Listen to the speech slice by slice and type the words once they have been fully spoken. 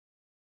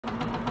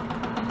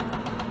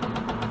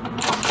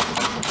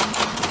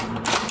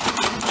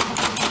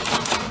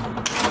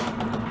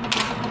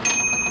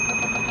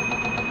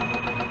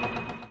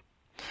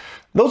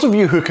Those of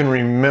you who can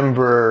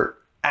remember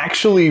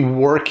actually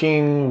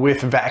working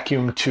with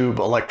vacuum tube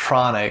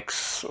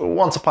electronics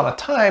once upon a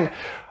time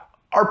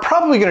are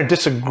probably going to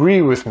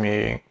disagree with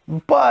me,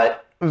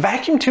 but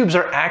vacuum tubes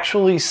are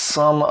actually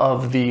some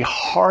of the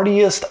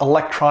hardiest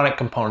electronic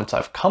components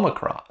I've come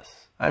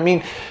across. I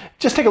mean,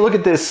 just take a look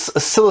at this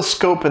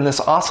oscilloscope and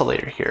this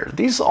oscillator here.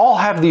 These all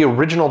have the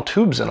original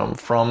tubes in them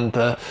from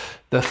the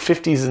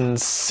 50s and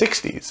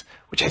 60s,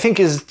 which I think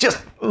is just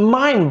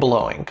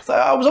mind-blowing, because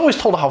I was always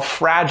told how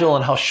fragile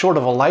and how short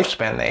of a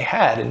lifespan they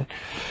had. And,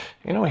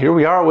 you know, here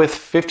we are with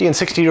 50 and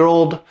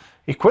 60-year-old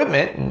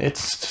equipment, and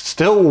it's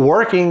still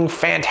working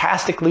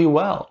fantastically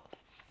well.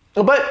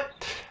 But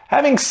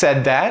having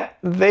said that,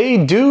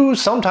 they do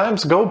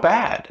sometimes go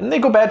bad, and they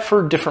go bad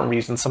for different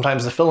reasons.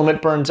 Sometimes the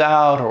filament burns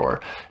out, or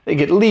they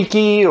get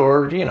leaky,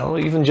 or, you know,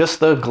 even just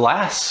the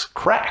glass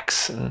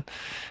cracks, and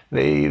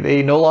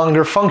they no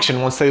longer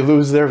function once they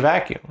lose their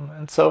vacuum.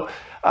 And so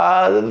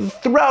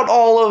throughout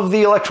all of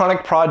the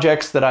electronic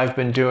projects that I've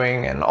been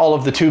doing and all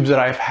of the tubes that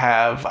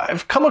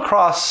I've come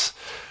across,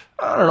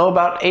 I don't know,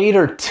 about 8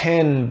 or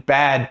 10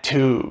 bad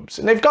tubes,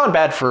 and they've gone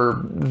bad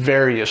for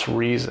various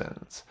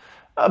reasons.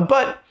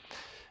 But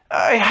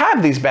I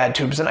have these bad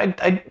tubes, and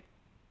I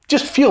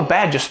just feel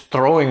bad just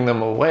throwing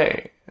them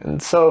away.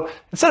 And so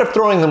instead of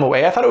throwing them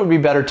away, I thought it would be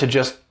better to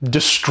just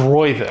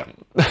destroy them.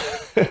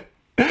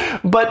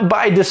 But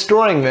by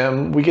destroying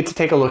them, we get to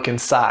take a look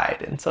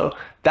inside. And so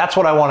that's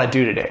what I want to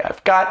do today.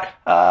 I've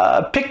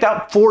got picked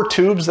out 4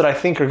 tubes that I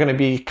think are going to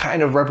be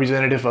kind of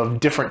representative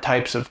of different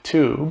types of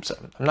tubes.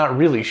 I'm not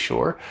really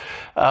sure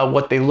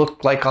what they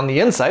look like on the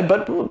inside,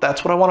 but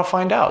that's what I want to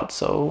find out.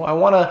 So I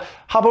want to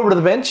hop over to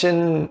the bench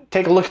and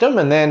take a look at them,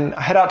 and then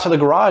head out to the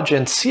garage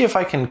and see if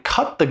I can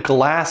cut the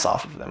glass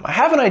off of them. I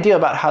have an idea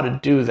about how to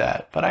do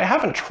that, but I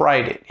haven't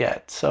tried it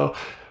yet. So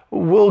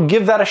we'll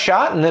give that a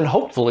shot, and then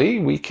hopefully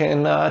we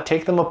can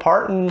take them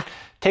apart and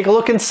take a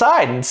look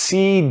inside and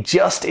see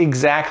just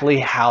exactly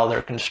how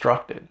they're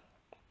constructed.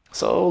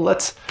 So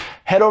let's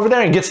head over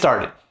there and get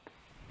started.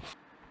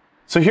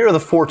 So here are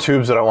the 4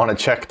 tubes that I want to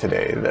check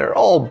today. They're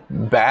all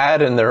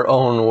bad in their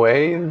own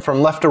way.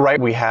 From left to right,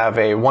 we have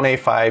a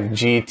 1A5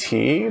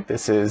 GT.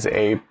 This is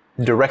a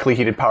directly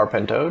heated power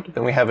pentode.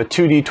 Then we have a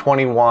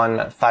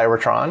 2D21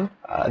 Thyratron.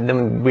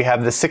 Then we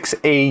have the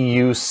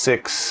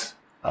 6AU6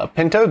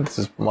 Pentode. This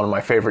is one of my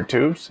favorite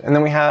tubes. And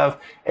then we have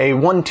a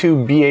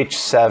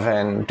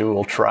 12BH7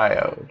 dual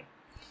triode.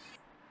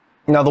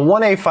 Now the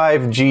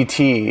 1A5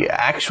 GT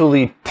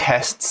actually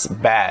tests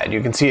bad. You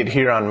can see it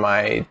here on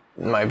my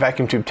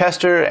vacuum tube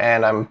tester,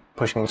 and I'm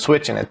pushing the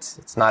switch and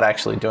it's not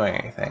actually doing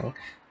anything.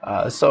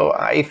 So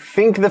I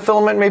think the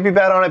filament may be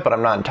bad on it, but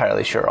I'm not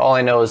entirely sure. All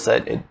I know is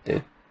that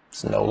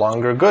it's no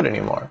longer good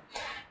anymore.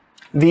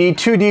 The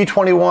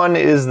 2D21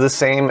 is the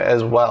same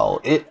as well.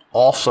 It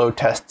also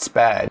tests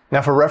bad.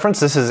 Now for reference,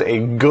 this is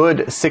a good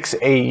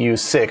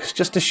 6AU6,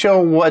 just to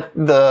show what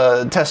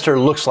the tester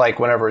looks like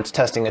whenever it's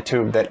testing a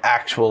tube that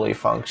actually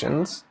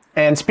functions.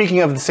 And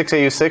speaking of the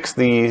 6AU6,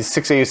 the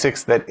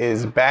 6AU6 that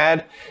is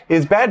bad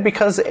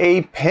because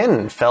a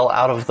pin fell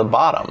out of the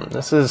bottom.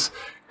 This is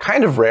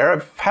kind of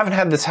rare. I haven't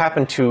had this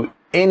happen to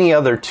any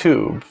other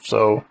tube,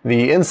 so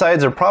the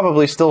insides are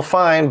probably still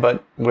fine,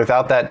 but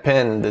without that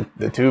pin,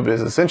 the tube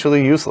is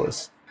essentially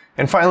useless.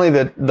 And finally,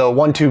 the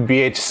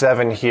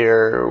 12BH7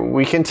 here,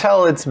 we can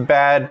tell it's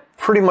bad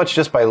pretty much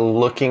just by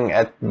looking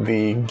at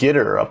the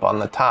gitter up on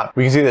the top.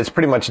 We can see that it's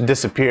pretty much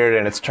disappeared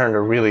and it's turned a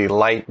really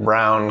light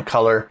brown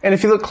color. And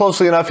if you look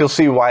closely enough, you'll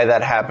see why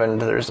that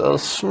happened. There's a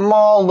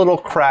small little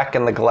crack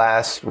in the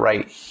glass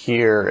right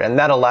here, and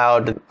that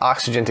allowed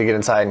oxygen to get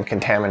inside and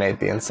contaminate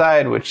the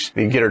inside, which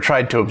the gitter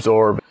tried to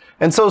absorb.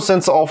 And so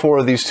since all 4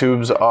 of these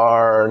tubes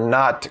are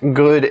not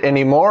good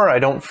anymore, I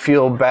don't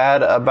feel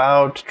bad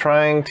about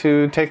trying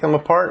to take them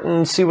apart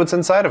and see what's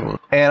inside of them.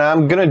 And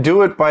I'm gonna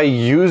do it by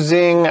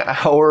using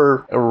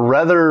our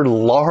rather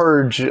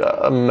large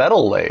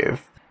metal lathe.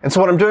 And so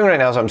what I'm doing right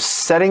now is I'm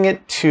setting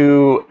it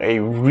to a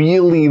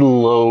really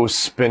low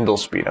spindle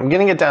speed. I'm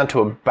getting it down to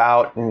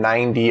about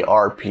 90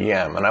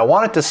 RPM. And I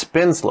want it to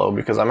spin slow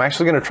because I'm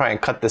actually going to try and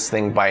cut this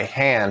thing by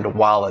hand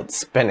while it's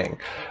spinning.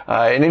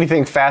 And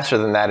anything faster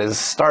than that is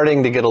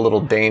starting to get a little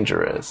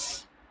dangerous.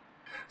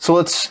 So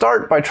let's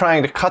start by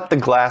trying to cut the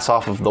glass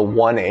off of the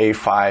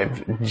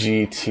 1A5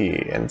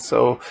 GT. And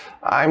so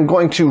I'm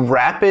going to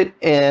wrap it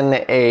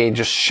in a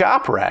just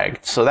shop rag,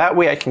 so that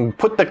way I can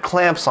put the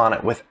clamps on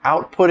it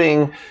without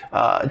putting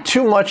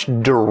too much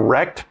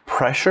direct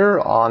pressure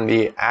on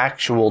the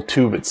actual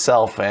tube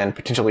itself and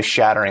potentially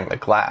shattering the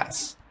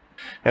glass.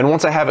 And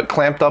once I have it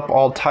clamped up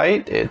all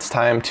tight, it's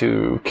time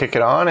to kick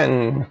it on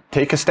and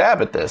take a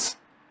stab at this.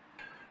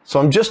 So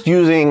I'm just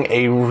using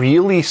a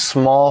really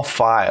small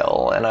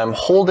file, and I'm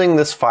holding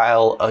this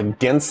file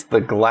against the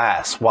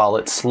glass while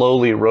it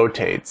slowly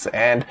rotates,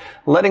 and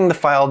letting the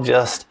file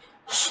just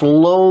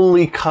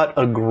slowly cut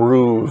a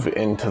groove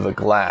into the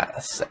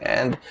glass.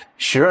 And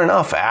sure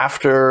enough,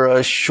 after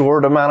a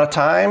short amount of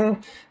time,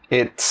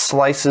 it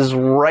slices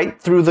right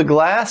through the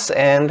glass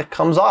and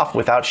comes off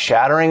without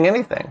shattering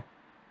anything.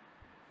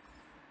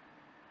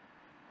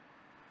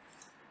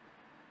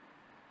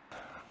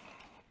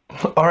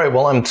 All right,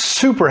 well, I'm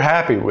super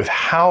happy with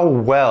how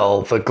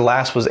well the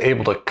glass was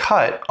able to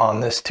cut on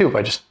this tube.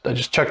 I just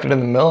chucked it in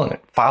the mill and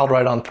it filed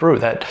right on through.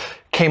 That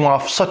came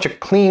off such a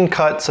clean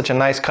cut, such a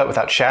nice cut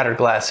without shattered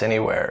glass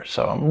anywhere.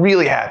 So I'm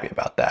really happy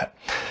about that.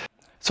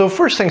 So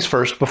first things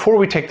first, before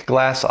we take the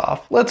glass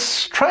off,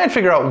 let's try and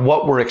figure out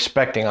what we're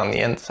expecting on the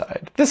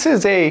inside. This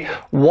is a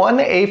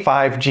 1A5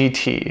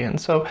 GT, and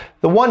so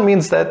the 1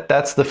 means that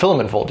that's the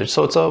filament voltage.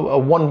 So it's a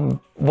 1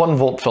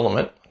 volt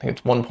filament. I think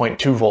it's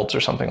 1.2 volts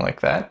or something like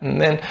that. And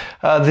then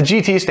the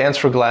GT stands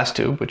for glass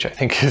tube, which I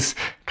think is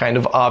kind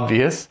of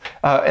obvious.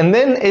 And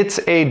then it's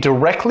a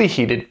directly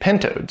heated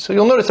pentode. So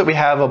you'll notice that we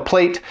have a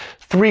plate,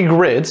 3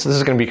 grids. This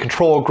is going to be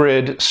control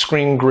grid,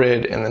 screen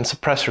grid, and then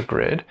suppressor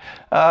grid.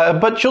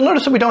 But you'll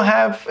notice that we don't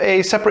have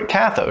a separate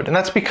cathode, and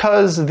that's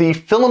because the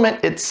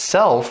filament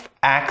itself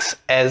acts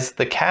as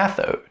the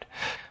cathode.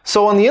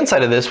 So on the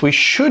inside of this, we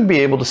should be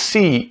able to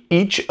see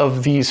each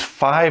of these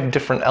 5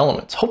 different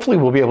elements. Hopefully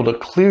we'll be able to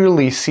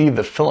clearly see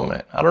the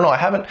filament. I don't know, I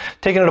haven't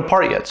taken it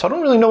apart yet, so I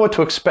don't really know what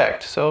to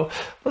expect. So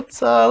let's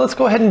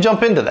go ahead and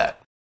jump into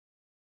that.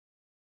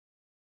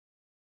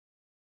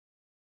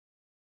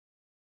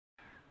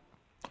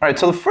 All right,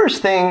 so the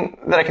first thing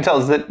that I can tell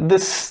is that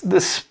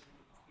this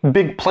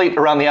big plate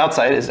around the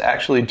outside is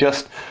actually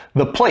just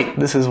the plate.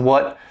 This is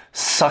what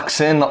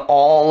sucks in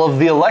all of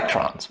the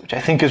electrons, which I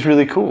think is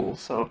really cool.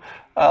 So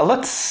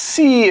let's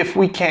see if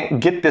we can't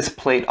get this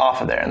plate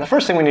off of there. And the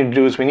first thing we need to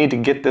do is we need to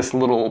get this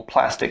little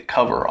plastic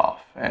cover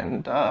off.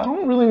 And I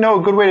don't really know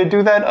a good way to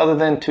do that other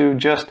than to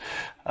just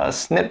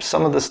snip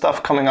some of the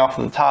stuff coming off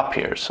of the top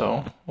here.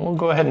 So we'll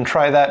go ahead and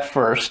try that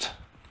first.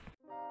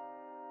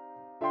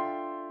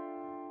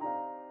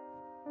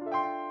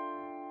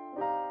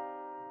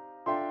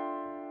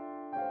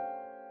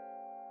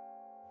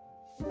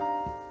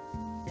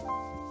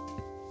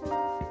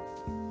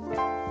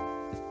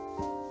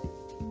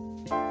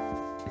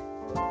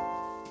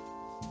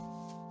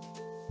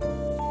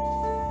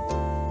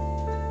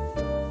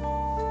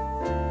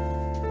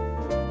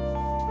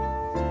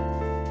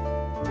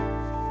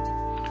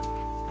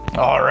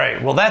 All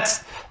right, well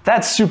that's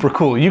super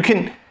cool. You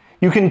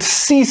can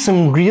see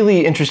some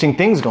really interesting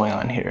things going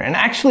on here. And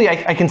actually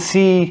I can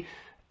see,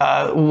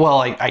 well,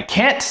 I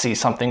can't see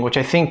something which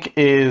I think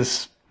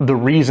is the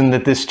reason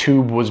that this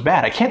tube was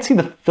bad. I can't see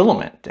the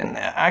filament. And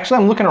actually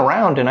I'm looking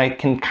around and I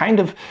can kind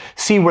of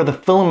see where the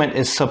filament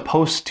is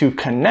supposed to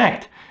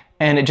connect,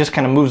 and it just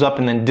kind of moves up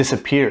and then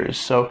disappears.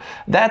 So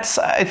that's,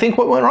 I think,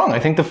 what went wrong. I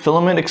think the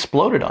filament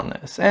exploded on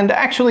this. And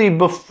actually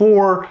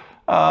before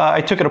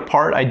I took it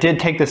apart, I did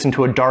take this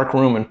into a dark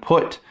room and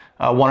put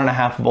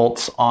 1.5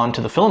 volts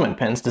onto the filament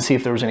pins to see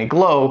if there was any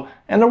glow,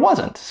 and there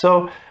wasn't.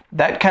 So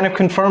that kind of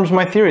confirms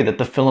my theory that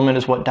the filament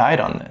is what died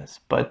on this.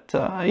 But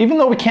even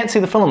though we can't see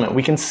the filament,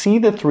 we can see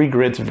the 3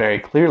 grids very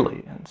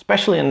clearly, and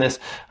especially in this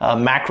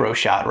macro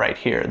shot right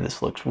here.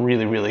 This looks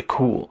really, really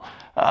cool.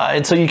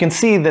 And so you can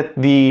see that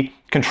the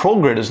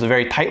control grid is the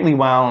very tightly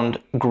wound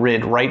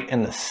grid right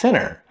in the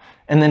center.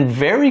 And then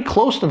very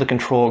close to the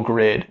control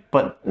grid,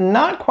 but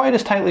not quite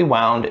as tightly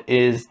wound,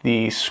 is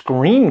the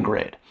screen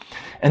grid.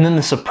 And then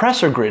the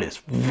suppressor grid is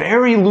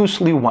very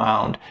loosely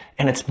wound,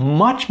 and it's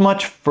much,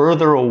 much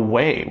further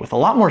away with a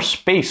lot more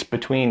space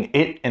between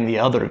it and the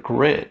other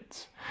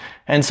grids.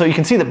 And so you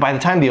can see that by the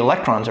time the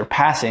electrons are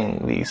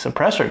passing the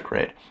suppressor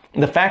grid,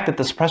 the fact that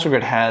the suppressor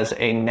grid has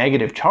a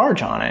negative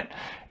charge on it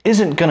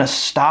isn't going to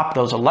stop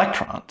those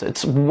electrons.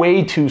 It's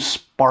way too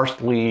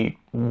sparsely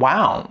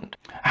wound.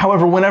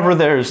 However, whenever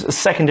there's a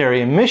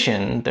secondary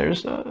emission,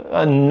 there's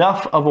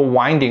enough of a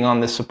winding on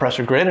this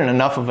suppressor grid and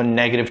enough of a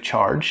negative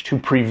charge to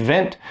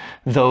prevent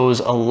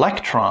those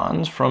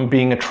electrons from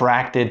being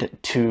attracted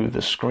to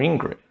the screen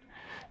grid.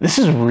 This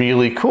is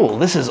really cool.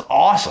 This is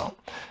awesome.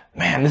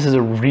 Man, this is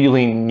a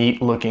really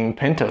neat looking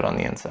pentode on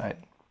the inside.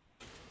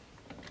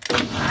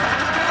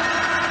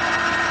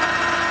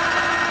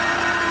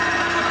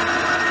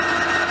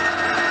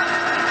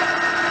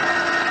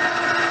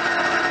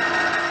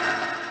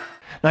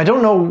 Now, I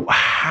don't know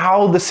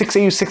how the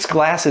 6AU6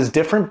 glass is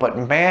different, but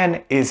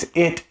man, is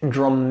it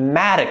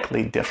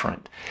dramatically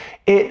different.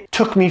 It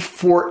took me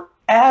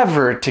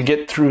forever to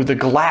get through the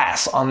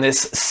glass on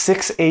this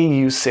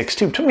 6AU6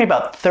 tube. It took me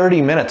about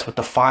 30 minutes with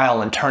the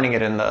file and turning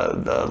it in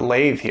the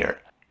lathe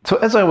here. So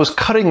as I was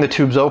cutting the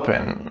tubes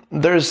open,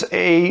 there's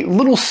a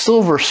little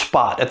silver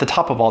spot at the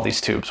top of all these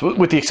tubes,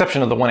 with the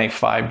exception of the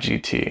 1A5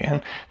 GT.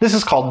 And this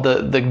is called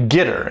the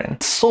gitter, and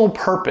its sole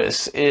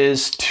purpose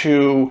is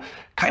to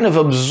kind of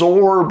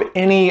absorb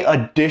any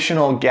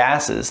additional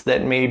gases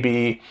that may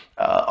be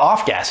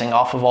off-gassing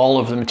off of all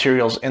of the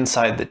materials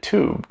inside the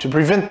tube to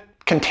prevent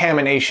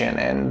contamination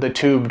and the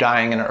tube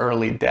dying an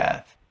early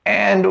death.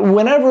 And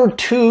whenever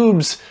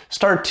tubes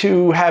start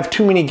to have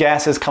too many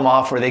gases come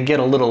off or they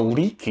get a little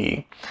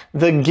leaky,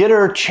 the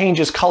gitter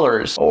changes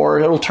colors, or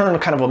it'll turn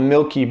kind of a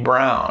milky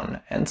brown.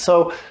 And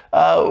so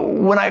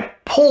when I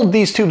pulled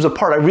these tubes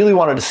apart, I really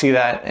wanted to see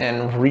that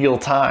in real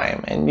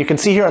time. And you can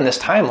see here on this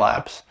time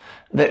lapse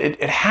that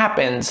it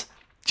happens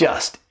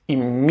just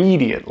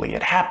immediately.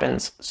 It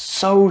happens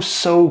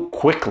so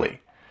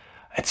quickly.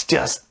 It's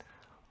just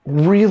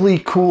really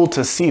cool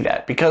to see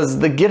that, because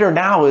the getter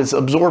now is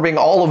absorbing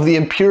all of the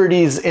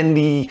impurities in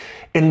the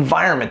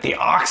environment, the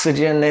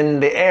oxygen in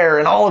the air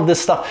and all of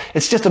this stuff.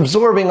 It's just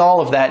absorbing all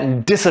of that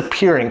and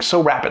disappearing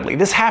so rapidly.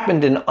 This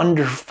happened in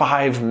under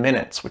 5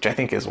 minutes, which I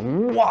think is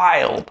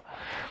wild.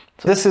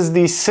 So this is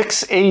the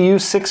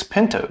 6AU6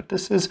 Pentode.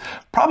 This is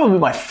probably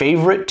my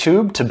favorite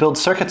tube to build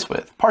circuits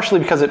with, partially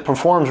because it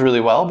performs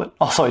really well, but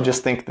also I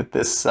just think that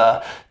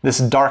this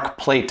dark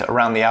plate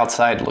around the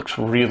outside looks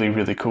really,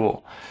 really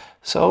cool.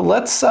 So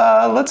let's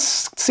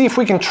see if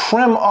we can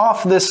trim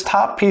off this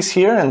top piece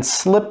here and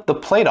slip the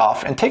plate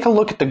off and take a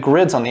look at the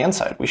grids on the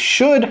inside. We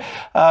should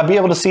be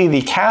able to see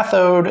the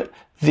cathode,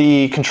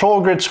 the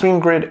control grid, screen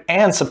grid,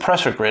 and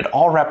suppressor grid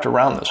all wrapped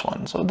around this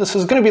one. So this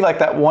is going to be like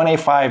that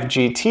 1A5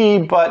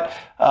 GT, but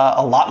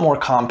a lot more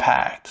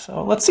compact.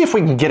 So let's see if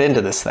we can get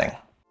into this thing.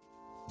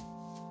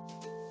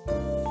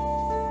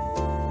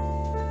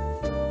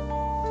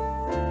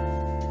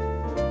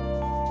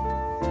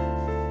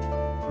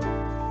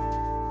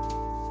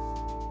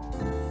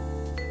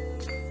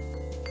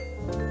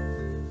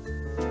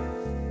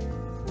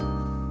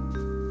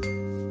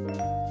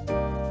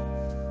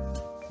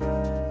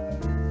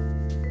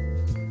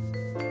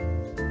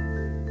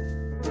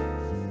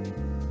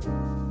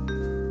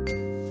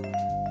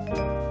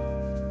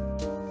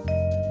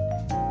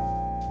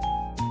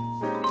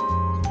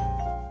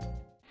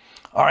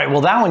 All right,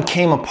 well, that one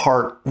came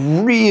apart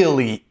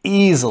really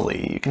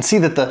easily. You can see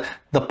that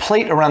the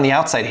plate around the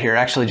outside here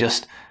actually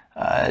just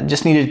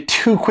needed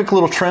 2 quick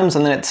little trims,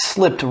 and then it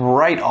slipped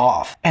right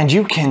off. And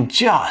you can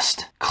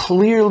just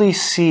clearly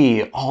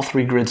see all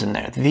 3 grids in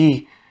there.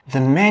 The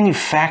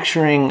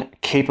manufacturing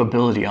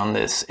capability on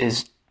this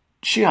is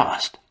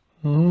just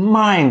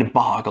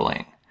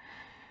mind-boggling.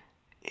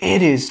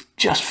 It is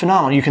just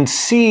phenomenal. You can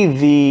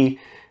see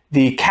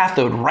the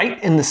cathode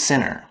right in the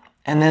center,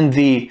 and then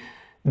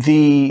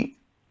the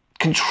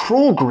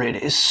control grid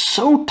is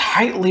so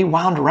tightly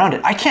wound around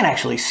it. I can't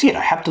actually see it.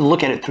 I have to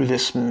look at it through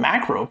this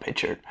macro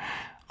picture.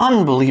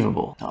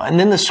 Unbelievable. And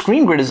then the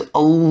screen grid is a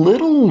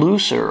little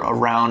looser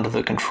around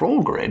the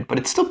control grid, but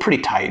it's still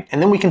pretty tight. And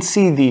then we can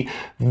see the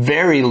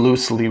very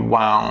loosely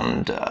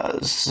wound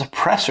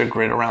suppressor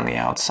grid around the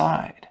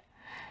outside.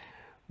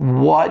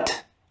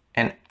 What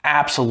an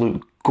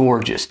absolute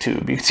gorgeous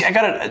tube. You can see I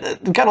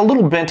got a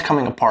little bent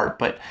coming apart,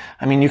 but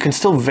I mean, you can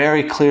still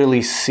very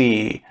clearly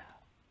see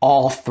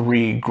all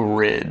 3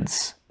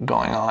 grids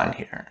going on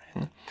here.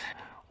 And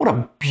what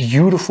a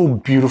beautiful,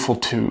 beautiful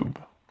tube.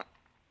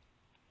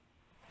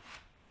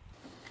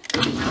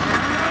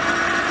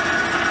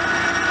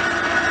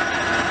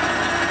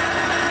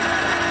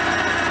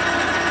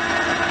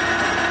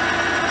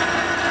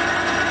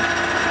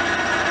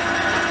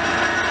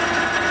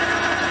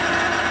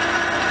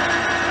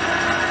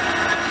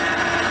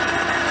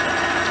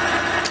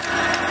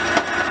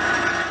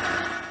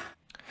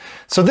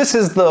 So this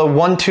is the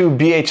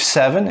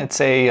 12BH7.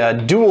 It's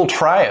a dual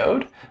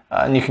triode,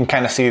 and you can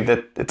kind of see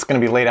that it's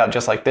going to be laid out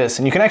just like this.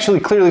 And you can actually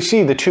clearly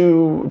see the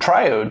 2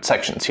 triode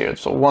sections here.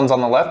 So one's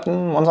on the left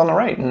and one's on the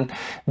right. And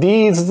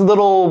these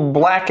little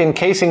black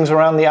encasings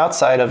around the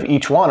outside of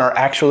each one are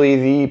actually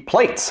the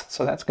plates.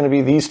 So that's going to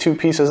be these 2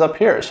 pieces up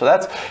here. So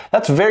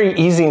that's very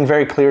easy and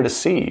very clear to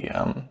see.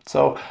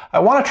 So I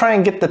want to try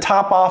and get the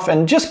top off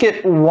and just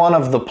get one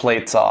of the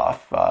plates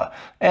off.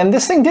 And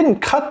this thing didn't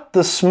cut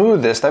the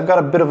smoothest. I've got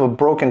a bit of a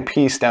broken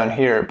piece down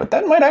here, but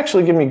that might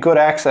actually give me good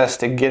access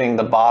to getting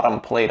the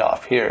bottom plate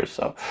off here.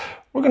 So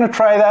we're going to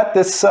try that.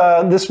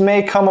 This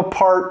may come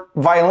apart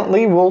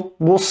violently.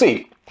 We'll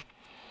see.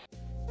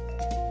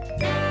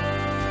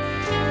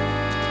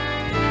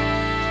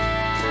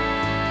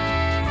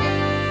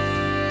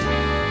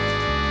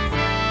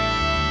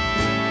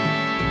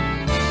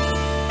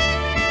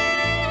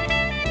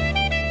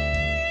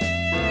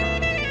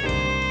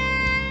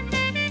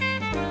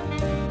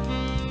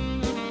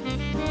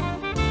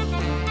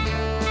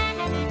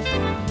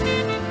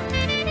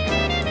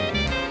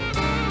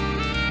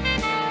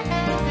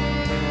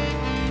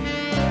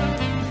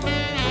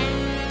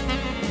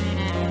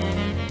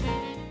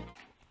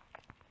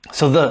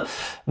 So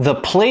the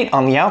plate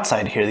on the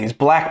outside here, these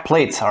black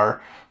plates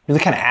are really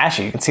kind of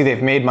ashy. You can see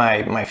they've made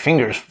my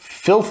fingers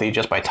filthy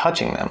just by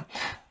touching them.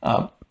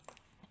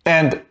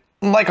 And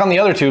like on the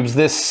other tubes,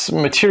 this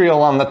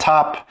material on the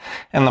top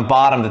and the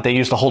bottom that they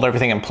use to hold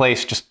everything in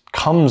place just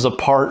comes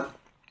apart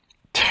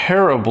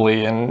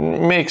terribly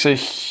and makes a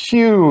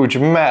huge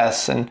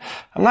mess. And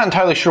I'm not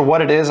entirely sure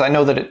what it is. I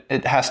know that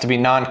it has to be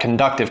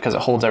non-conductive because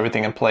it holds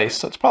everything in place.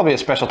 So it's probably a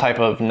special type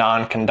of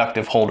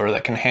non-conductive holder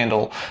that can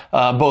handle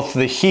both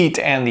the heat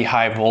and the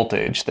high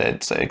voltage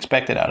that's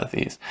expected out of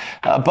these.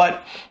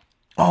 But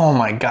oh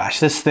my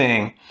gosh, this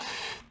thing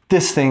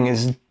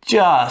is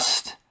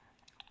just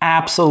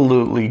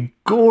absolutely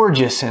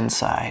gorgeous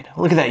inside.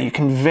 Look at that. You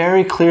can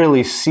very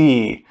clearly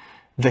see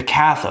the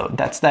cathode.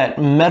 That's that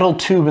metal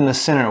tube in the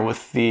center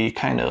with the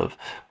kind of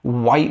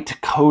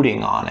white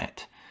coating on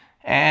it.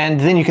 And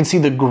then you can see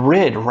the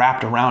grid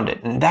wrapped around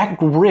it. And that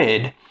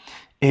grid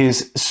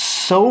is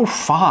so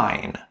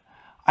fine,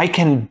 I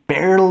can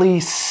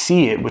barely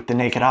see it with the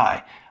naked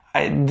eye.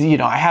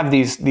 I have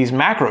these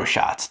macro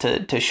shots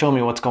to show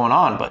me what's going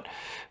on, but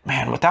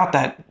man, without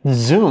that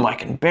zoom, I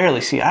can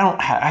barely see.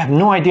 I have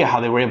no idea how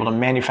they were able to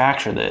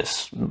manufacture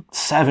this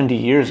 70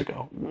 years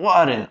ago.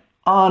 What an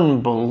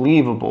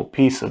unbelievable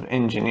piece of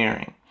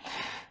engineering.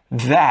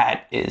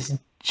 That is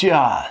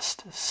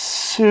just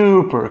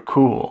super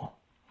cool.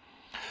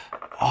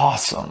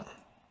 Awesome.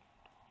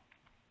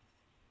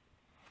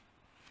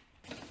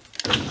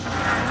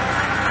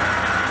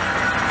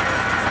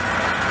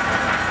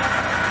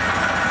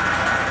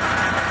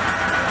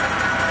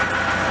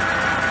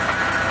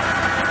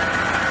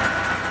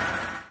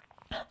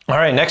 All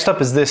right, next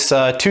up is this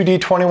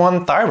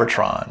 2D21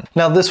 Thyratron.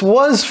 Now this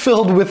was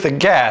filled with the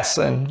gas,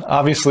 and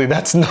obviously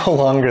that's no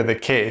longer the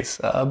case,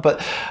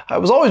 but I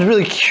was always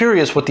really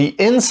curious what the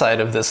inside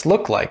of this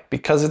looked like,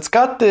 because it's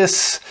got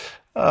this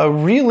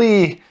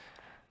really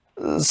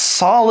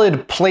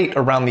solid plate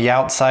around the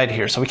outside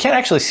here, so we can't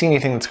actually see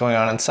anything that's going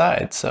on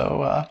inside.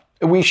 So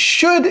we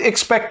should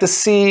expect to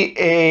see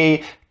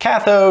a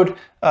cathode,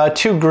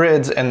 2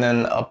 grids, and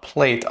then a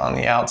plate on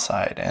the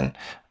outside. And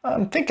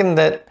I'm thinking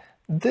that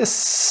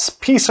this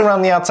piece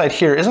around the outside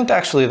here isn't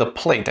actually the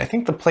plate. I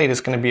think the plate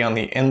is going to be on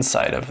the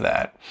inside of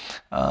that.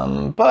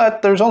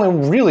 But there's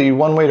only really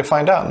one way to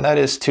find out, and that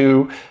is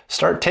to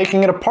start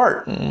taking it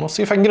apart. And we'll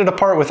see if I can get it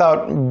apart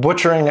without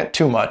butchering it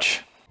too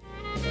much.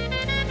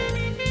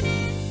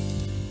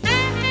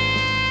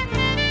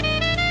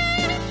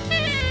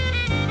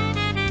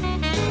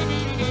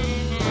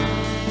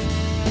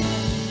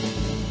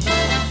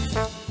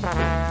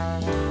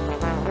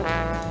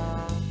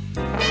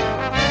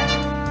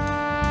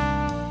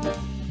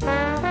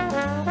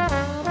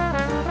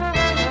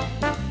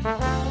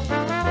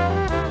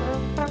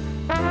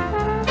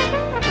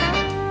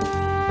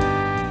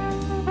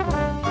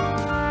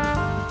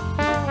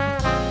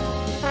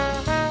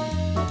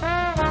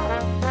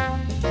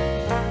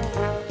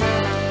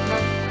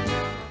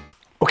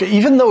 Okay,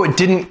 even though it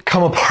didn't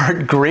come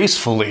apart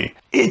gracefully,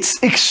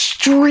 it's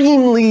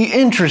extremely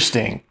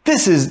interesting.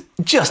 This is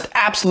just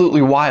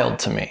absolutely wild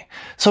to me.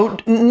 So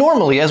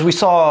normally, as we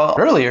saw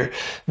earlier,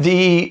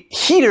 the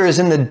heater is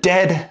in the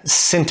dead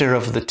center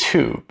of the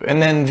tube.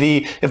 And then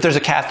if there's a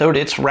cathode,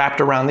 it's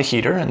wrapped around the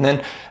heater, and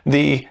then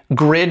the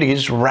grid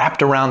is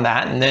wrapped around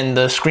that, and then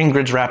the screen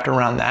grid's wrapped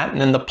around that, and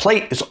then the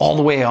plate is all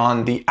the way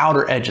on the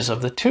outer edges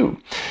of the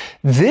tube.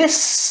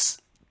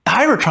 This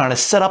Thyratron is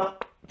set up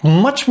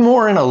much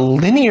more in a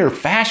linear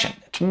fashion.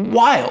 It's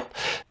wild.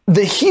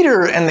 The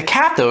heater and the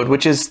cathode,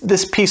 which is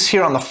this piece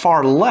here on the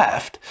far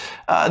left,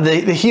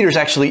 the heater is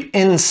actually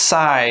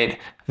inside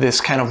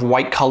this kind of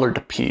white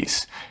colored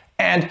piece.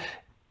 And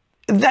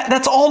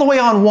that's all the way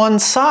on one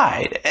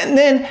side. And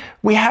then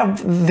we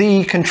have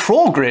the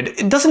control grid.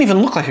 It doesn't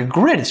even look like a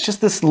grid. It's just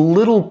this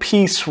little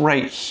piece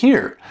right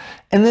here.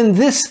 And then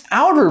this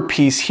outer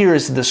piece here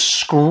is the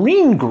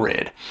screen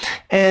grid.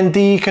 And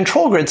the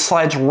control grid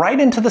slides right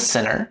into the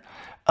center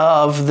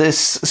of this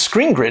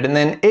screen grid, and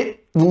then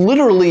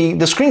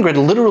the screen grid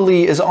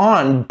literally is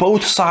on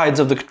both sides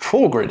of the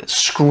control grid,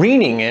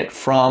 screening it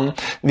from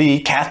the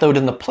cathode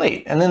and the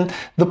plate. And then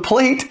the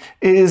plate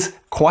is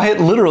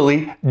quite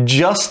literally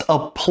just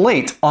a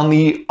plate on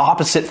the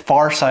opposite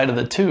far side of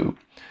the tube.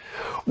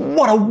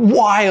 What a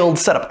wild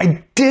setup.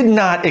 I did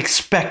not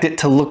expect it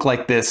to look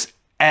like this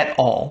at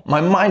all.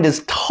 My mind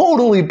is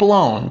totally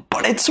blown,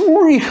 but it's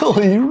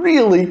really,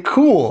 really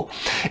cool.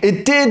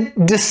 It did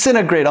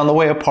disintegrate on the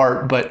way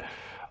apart, but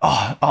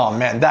oh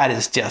man, that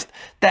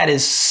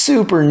is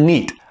super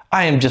neat.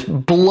 I am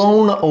just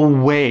blown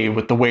away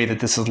with the way that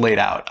this is laid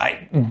out.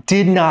 I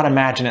did not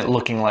imagine it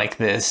looking like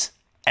this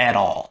at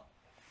all.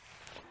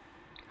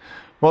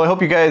 Well, I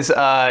hope you guys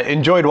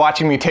enjoyed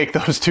watching me take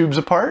those tubes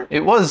apart.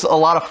 It was a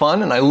lot of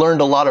fun, and I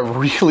learned a lot of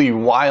really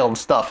wild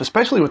stuff,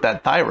 especially with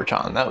that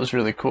Thyratron. That was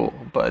really cool.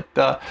 But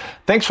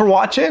thanks for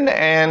watching,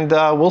 and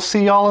we'll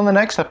see y'all in the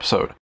next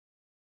episode.